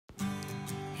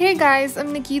Hey guys,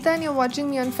 I'm Nikita and you're watching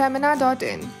me on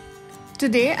Femina.in.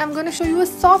 Today I'm going to show you a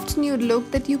soft nude look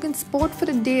that you can sport for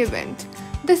a day event.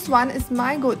 This one is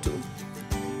my go-to.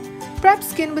 Prep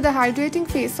skin with a hydrating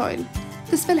face oil.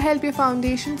 This will help your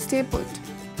foundation stay put.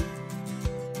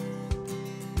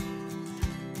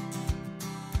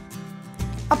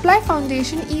 Apply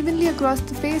foundation evenly across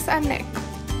the face and neck.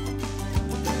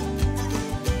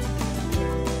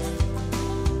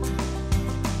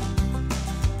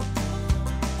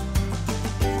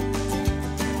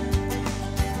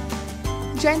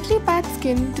 Gently pat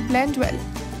skin to blend well.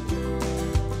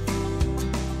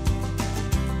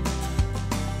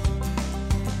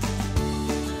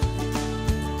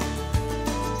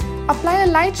 Apply a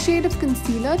light shade of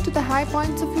concealer to the high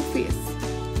points of your face.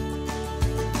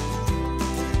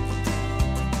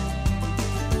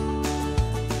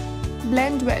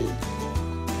 Blend well.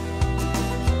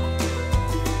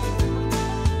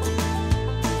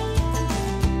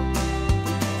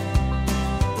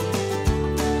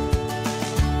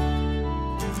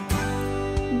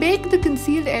 Bake the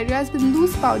concealed areas with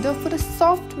loose powder for a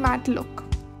soft matte look.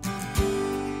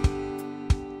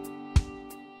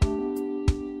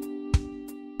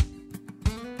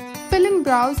 Fill in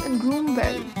brows and groom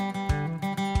well.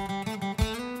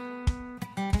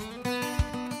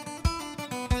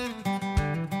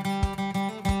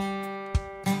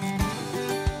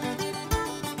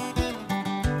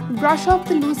 Brush off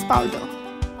the loose powder.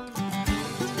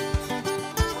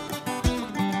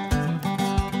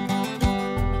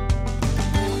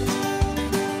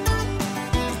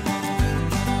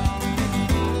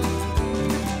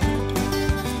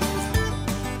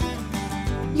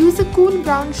 Use a cool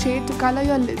brown shade to color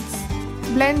your lids.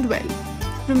 Blend well.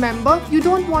 Remember, you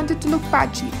don't want it to look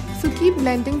patchy, so keep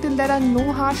blending till there are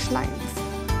no harsh lines.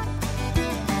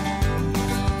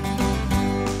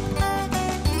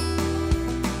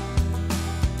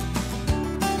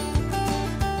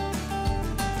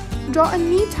 Draw a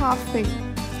neat half wing.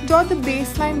 Draw the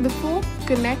baseline before,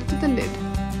 connect to the lid.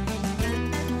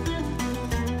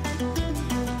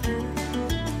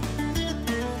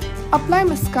 Apply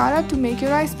mascara to make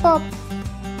your eyes pop.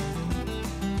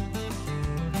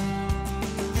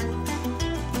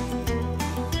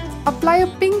 Apply a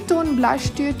pink tone blush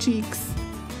to your cheeks.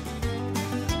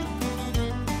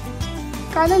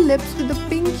 Color lips with a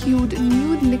pink hued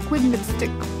nude liquid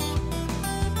lipstick.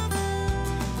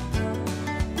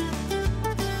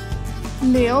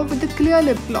 Layer with a clear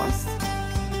lip gloss.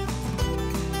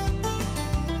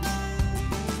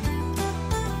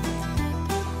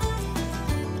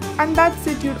 And that's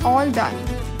it, you're all done.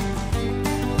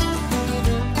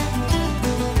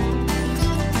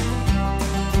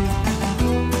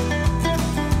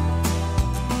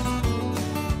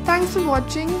 Thanks for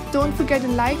watching. Don't forget to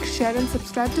like, share and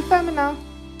subscribe to Femina.